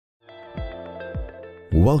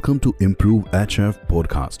Welcome to Improve HF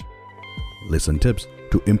podcast. Listen tips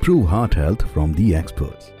to improve heart health from the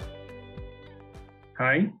experts.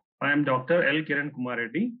 Hi, I am Dr. Kiran Kumar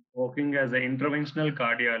Reddy, working as an interventional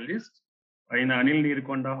cardiologist in Anil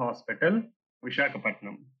Neerkonda Hospital,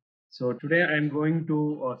 Visakhapatnam. So today I am going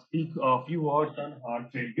to speak a few words on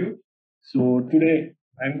heart failure. So today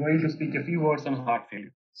I am going to speak a few words on heart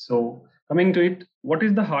failure. So coming to it, what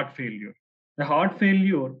is the heart failure? The heart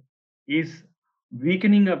failure is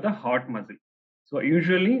weakening of the heart muscle. So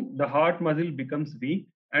usually the heart muscle becomes weak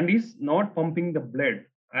and is not pumping the blood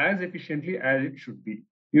as efficiently as it should be.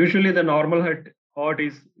 Usually the normal heart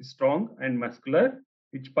is strong and muscular,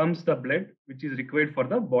 which pumps the blood which is required for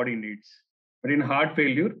the body needs. But in heart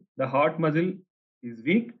failure, the heart muscle is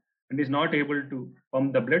weak and is not able to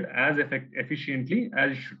pump the blood as efficiently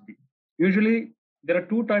as it should be. Usually there are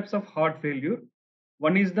two types of heart failure.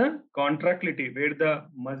 One is the contractility, where the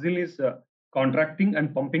muscle is contracting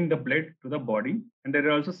and pumping the blood to the body. And there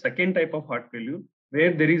is also second type of heart failure,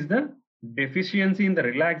 where there is the deficiency in the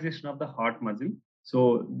relaxation of the heart muscle.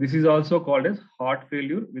 So this is also called as heart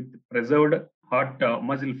failure with preserved heart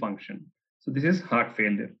muscle function. So this is heart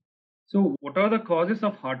failure. So what are the causes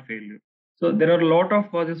of heart failure? So there are a lot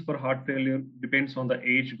of causes for heart failure, depends on the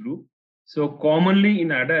age group. So commonly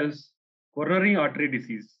in adults, coronary artery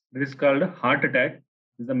disease, this is called heart attack,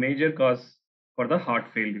 is the major cause for the heart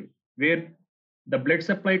failure, where the blood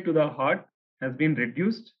supply to the heart has been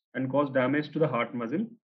reduced and caused damage to the heart muscle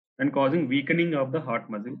and causing weakening of the heart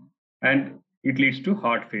muscle, and it leads to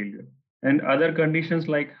heart failure. And other conditions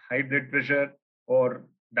like high blood pressure or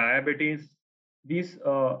diabetes, these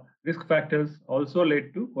risk factors also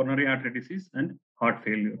lead to coronary artery disease and heart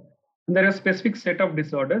failure. And there are specific set of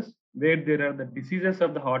disorders where there are the diseases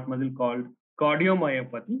of the heart muscle called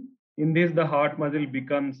cardiomyopathy. In this, the heart muscle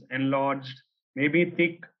becomes enlarged, maybe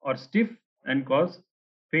thick or stiff, and cause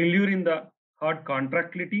failure in the heart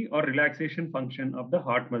contractility or relaxation function of the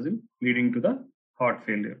heart muscle, leading to the heart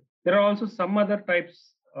failure. There are also some other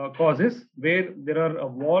types causes where there are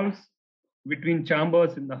walls between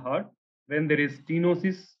chambers in the heart. When there is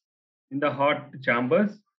stenosis in the heart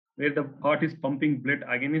chambers, where the heart is pumping blood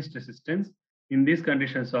against resistance, in these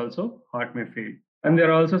conditions also heart may fail. And there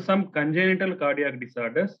are also some congenital cardiac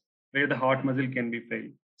disorders where the heart muscle can be failed.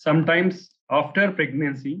 Sometimes after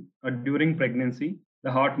pregnancy or during pregnancy,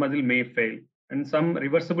 the heart muscle may fail. And some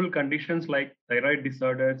reversible conditions like thyroid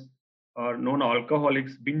disorders or known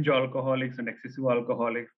alcoholics, binge alcoholics and excessive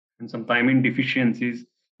alcoholics, and some thiamine deficiencies.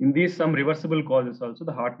 In these, some reversible causes also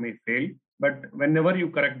the heart may fail. But whenever you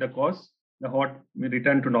correct the cause, the heart may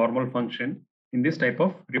return to normal function in this type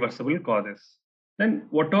of reversible causes. Then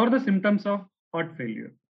what are the symptoms of heart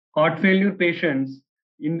failure? Heart failure patients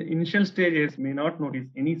in the initial stages may not notice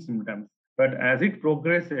any symptoms, but as it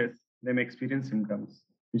progresses, they may experience symptoms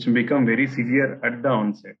which may become very severe at the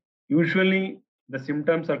onset. Usually, the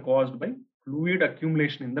symptoms are caused by fluid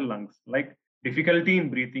accumulation in the lungs, like difficulty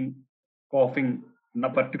in breathing, coughing,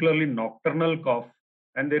 particularly nocturnal cough,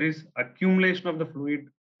 and there is accumulation of the fluid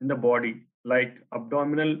in the body, like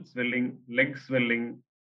abdominal swelling, leg swelling.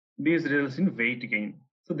 These results in weight gain.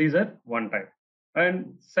 So these are one type.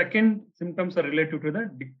 And second symptoms are related to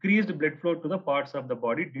the decreased blood flow to the parts of the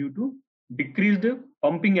body due to decreased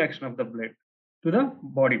pumping action of the blood to the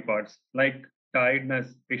body parts, like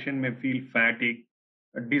tiredness, patient may feel fatigue,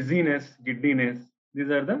 dizziness, giddiness. These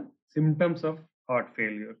are the symptoms of heart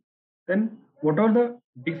failure. Then what are the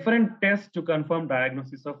different tests to confirm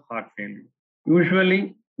diagnosis of heart failure?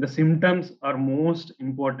 Usually the symptoms are most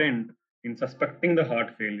important in suspecting the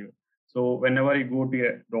heart failure. So whenever you go to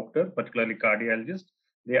a doctor, particularly cardiologist,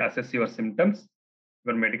 they assess your symptoms,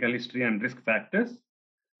 your medical history and risk factors.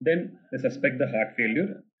 Then they suspect the heart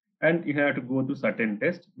failure, and you have to go to certain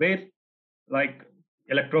tests where, like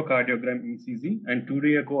electrocardiogram, ECG, and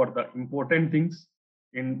 2D echo are the important things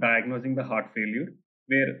in diagnosing the heart failure.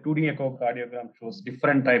 Where 2D echocardiogram shows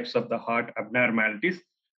different types of the heart abnormalities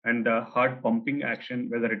and the heart pumping action,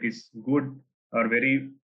 whether it is good or very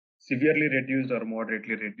severely reduced or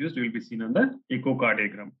moderately reduced, will be seen on the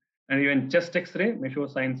echocardiogram. And even chest X-ray may show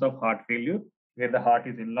signs of heart failure, where the heart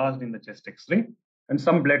is enlarged in the chest X-ray. And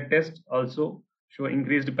some blood tests also show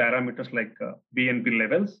increased parameters like BNP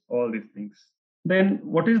levels, all these things. Then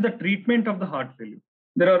what is the treatment of the heart failure?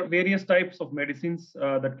 There are various types of medicines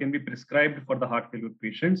that can be prescribed for the heart failure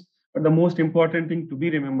patients, but the most important thing to be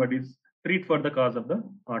remembered is treat for the cause of the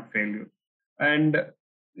heart failure. And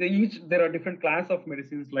there are different class of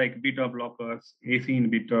medicines like beta blockers, AC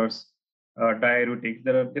inhibitors, diuretics.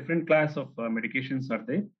 There are different class of medications are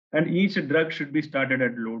there, and each drug should be started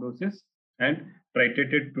at low doses and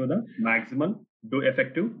titrated to the maximal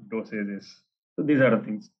effective dosages. So these are the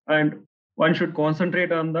things. And one should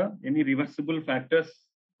concentrate on the any reversible factors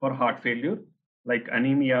for heart failure, like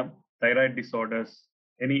anemia, thyroid disorders,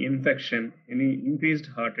 any infection, any increased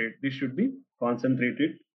heart rate. This should be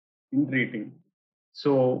concentrated in treating.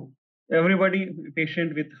 So everybody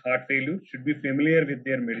patient with heart failure should be familiar with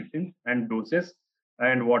their medicine and doses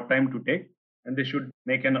and what time to take, and they should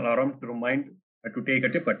make an alarm to remind to take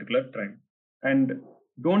at a particular time. And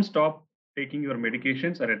don't stop taking your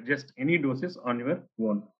medications or adjust any doses on your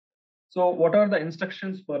own. So what are the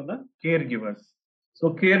instructions for the caregivers? So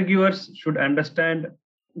caregivers should understand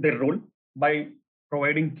their role by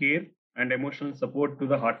providing care and emotional support to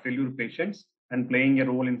the heart failure patients and playing a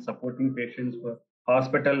role in supporting patients for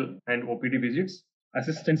hospital and OPD visits,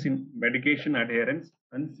 assistance in medication adherence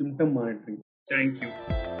and symptom monitoring. Thank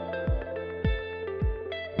you.